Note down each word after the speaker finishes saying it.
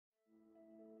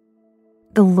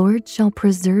The Lord shall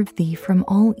preserve thee from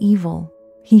all evil.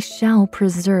 He shall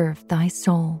preserve thy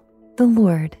soul. The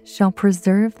Lord shall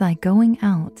preserve thy going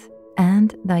out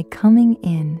and thy coming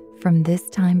in from this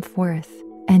time forth,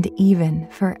 and even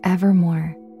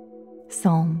forevermore.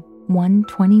 Psalm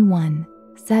 121,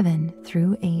 7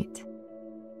 through 8.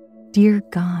 Dear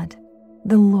God,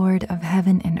 the Lord of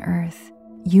heaven and earth,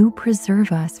 you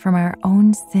preserve us from our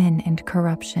own sin and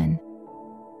corruption.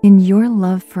 In your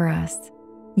love for us,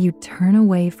 you turn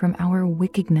away from our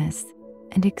wickedness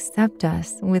and accept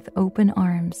us with open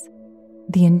arms.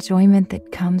 The enjoyment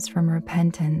that comes from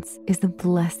repentance is a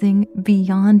blessing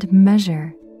beyond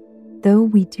measure. Though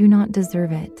we do not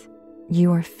deserve it,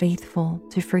 you are faithful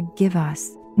to forgive us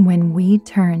when we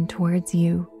turn towards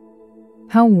you.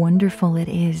 How wonderful it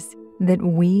is that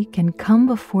we can come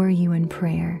before you in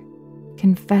prayer,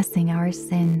 confessing our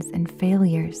sins and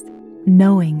failures,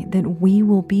 knowing that we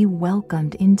will be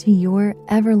welcomed into your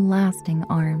everlasting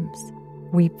arms.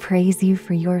 We praise you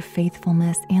for your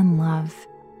faithfulness and love,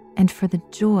 and for the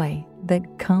joy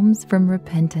that comes from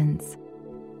repentance.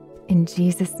 In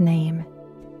Jesus' name,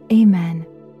 amen.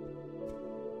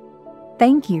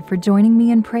 Thank you for joining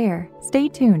me in prayer. Stay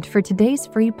tuned for today's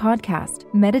free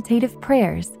podcast, Meditative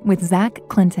Prayers with Zach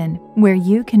Clinton, where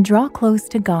you can draw close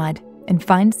to God and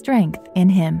find strength in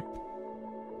Him.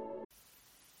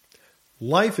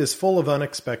 Life is full of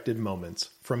unexpected moments,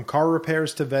 from car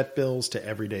repairs to vet bills to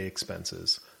everyday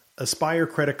expenses. Aspire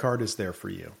Credit Card is there for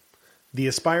you. The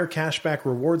Aspire Cashback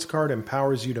Rewards Card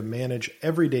empowers you to manage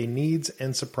everyday needs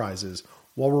and surprises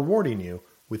while rewarding you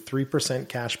with 3%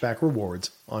 cashback rewards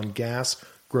on gas,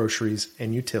 groceries,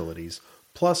 and utilities,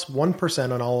 plus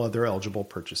 1% on all other eligible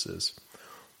purchases.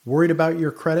 Worried about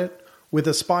your credit? With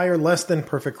Aspire, less than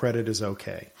perfect credit is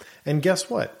okay. And guess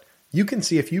what? You can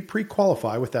see if you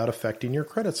pre-qualify without affecting your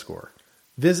credit score.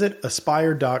 Visit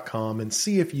aspire.com and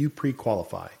see if you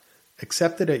pre-qualify.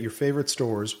 Accepted at your favorite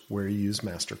stores where you use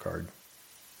MasterCard.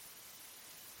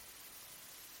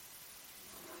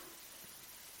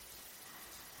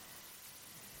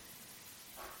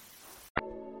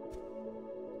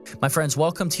 My friends,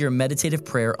 welcome to your meditative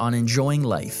prayer on enjoying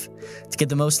life. To get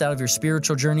the most out of your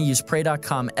spiritual journey, use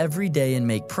pray.com every day and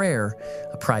make prayer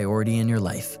a priority in your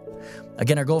life.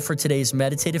 Again, our goal for today's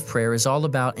meditative prayer is all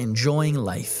about enjoying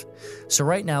life. So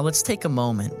right now, let's take a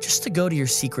moment just to go to your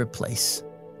secret place.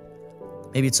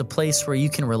 Maybe it's a place where you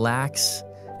can relax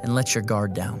and let your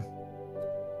guard down.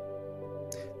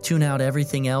 Tune out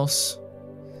everything else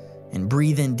and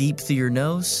breathe in deep through your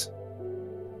nose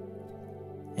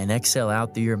and exhale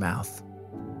out through your mouth.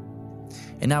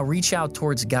 And now reach out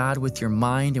towards God with your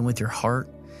mind and with your heart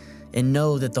and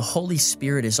know that the Holy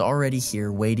Spirit is already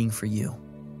here waiting for you.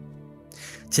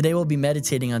 Today we'll be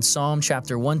meditating on Psalm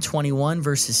chapter 121,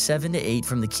 verses 7 to 8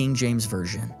 from the King James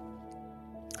Version.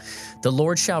 The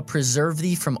Lord shall preserve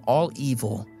thee from all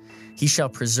evil. He shall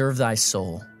preserve thy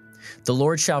soul. The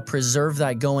Lord shall preserve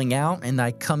thy going out and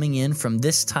thy coming in from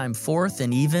this time forth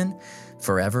and even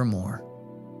forevermore.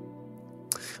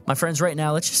 My friends, right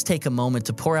now, let's just take a moment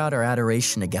to pour out our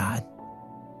adoration to God.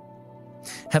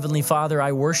 Heavenly Father,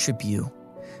 I worship you,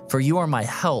 for you are my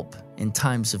help in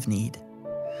times of need.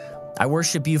 I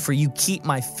worship you, for you keep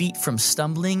my feet from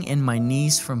stumbling and my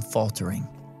knees from faltering.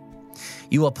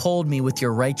 You uphold me with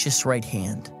your righteous right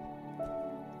hand.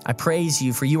 I praise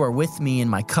you, for you are with me in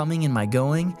my coming and my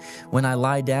going. When I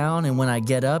lie down and when I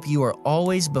get up, you are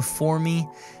always before me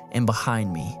and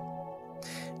behind me.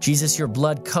 Jesus, your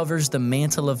blood covers the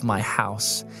mantle of my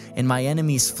house, and my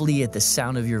enemies flee at the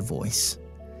sound of your voice.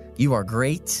 You are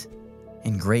great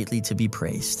and greatly to be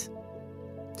praised.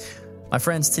 My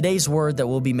friends, today's word that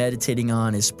we'll be meditating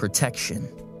on is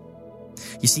protection.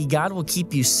 You see, God will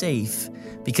keep you safe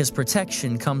because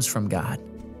protection comes from God.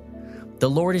 The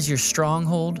Lord is your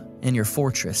stronghold and your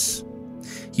fortress.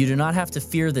 You do not have to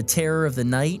fear the terror of the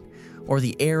night or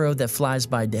the arrow that flies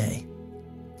by day.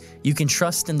 You can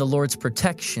trust in the Lord's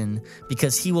protection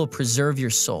because he will preserve your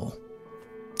soul.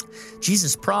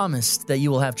 Jesus promised that you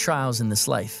will have trials in this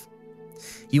life.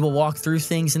 You will walk through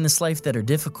things in this life that are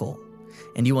difficult,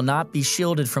 and you will not be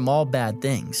shielded from all bad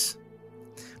things.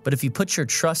 But if you put your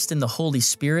trust in the Holy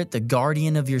Spirit, the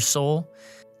guardian of your soul,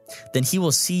 then he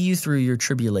will see you through your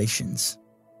tribulations.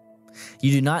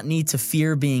 You do not need to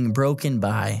fear being broken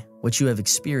by what you have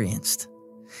experienced.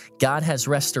 God has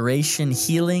restoration,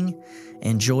 healing,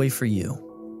 and joy for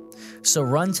you. So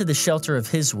run to the shelter of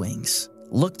his wings.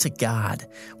 Look to God,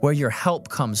 where your help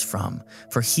comes from,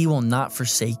 for he will not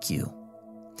forsake you.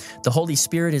 The Holy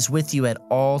Spirit is with you at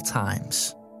all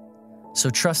times. So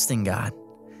trust in God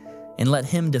and let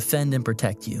him defend and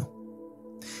protect you.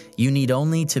 You need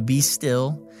only to be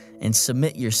still and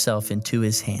submit yourself into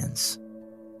his hands.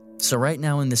 So right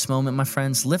now in this moment, my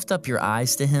friends, lift up your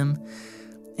eyes to him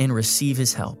and receive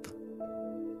his help.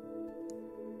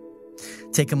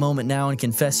 Take a moment now and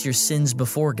confess your sins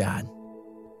before God.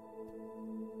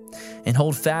 And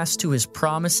hold fast to his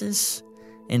promises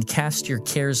and cast your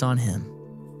cares on him.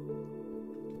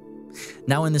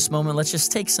 Now in this moment, let's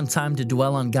just take some time to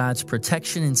dwell on God's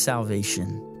protection and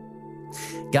salvation.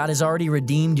 God has already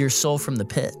redeemed your soul from the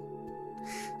pit.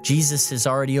 Jesus has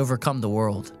already overcome the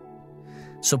world.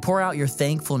 So pour out your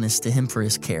thankfulness to him for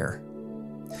his care.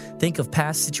 Think of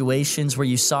past situations where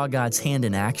you saw God's hand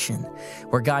in action,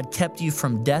 where God kept you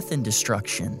from death and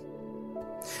destruction.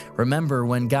 Remember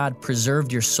when God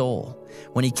preserved your soul,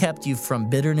 when he kept you from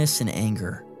bitterness and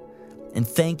anger, and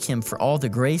thank him for all the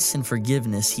grace and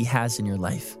forgiveness he has in your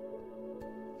life.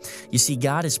 You see,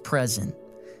 God is present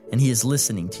and he is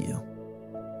listening to you.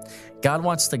 God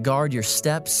wants to guard your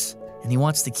steps and he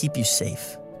wants to keep you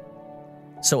safe.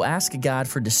 So ask God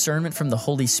for discernment from the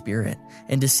Holy Spirit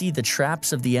and to see the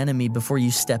traps of the enemy before you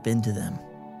step into them.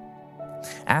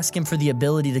 Ask him for the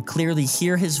ability to clearly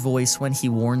hear his voice when he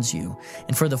warns you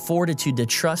and for the fortitude to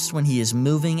trust when he is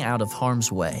moving out of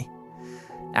harm's way.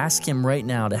 Ask him right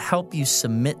now to help you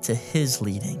submit to his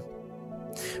leading.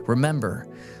 Remember,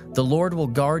 the Lord will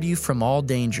guard you from all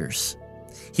dangers.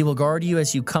 He will guard you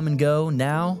as you come and go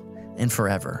now and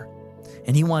forever.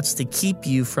 And he wants to keep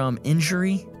you from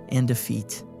injury and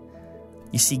defeat.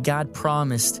 You see, God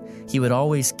promised he would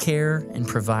always care and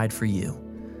provide for you.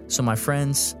 So my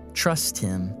friends, trust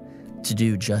him to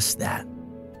do just that.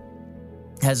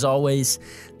 As always,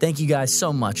 thank you guys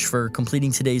so much for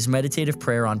completing today's meditative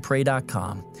prayer on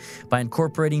pray.com. By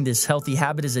incorporating this healthy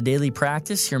habit as a daily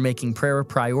practice, you're making prayer a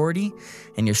priority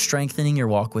and you're strengthening your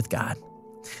walk with God.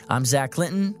 I'm Zach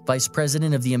Clinton, Vice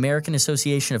President of the American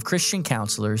Association of Christian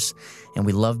Counselors, and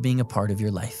we love being a part of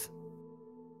your life.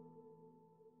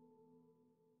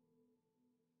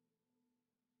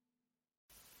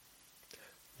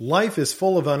 Life is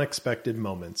full of unexpected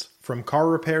moments, from car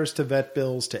repairs to vet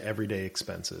bills to everyday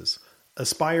expenses.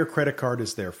 Aspire Credit Card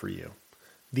is there for you.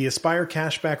 The Aspire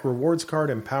Cashback Rewards Card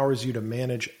empowers you to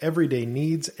manage everyday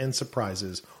needs and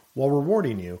surprises while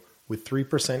rewarding you with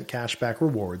 3% cashback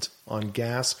rewards on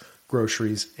gas,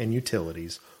 groceries, and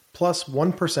utilities, plus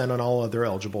 1% on all other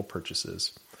eligible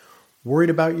purchases.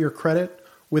 Worried about your credit?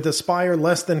 With Aspire,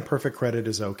 less than perfect credit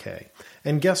is okay.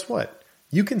 And guess what?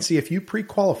 You can see if you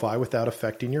pre-qualify without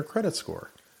affecting your credit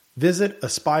score. Visit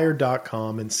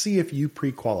aspire.com and see if you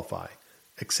pre-qualify.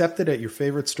 Accepted at your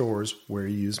favorite stores where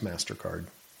you use MasterCard.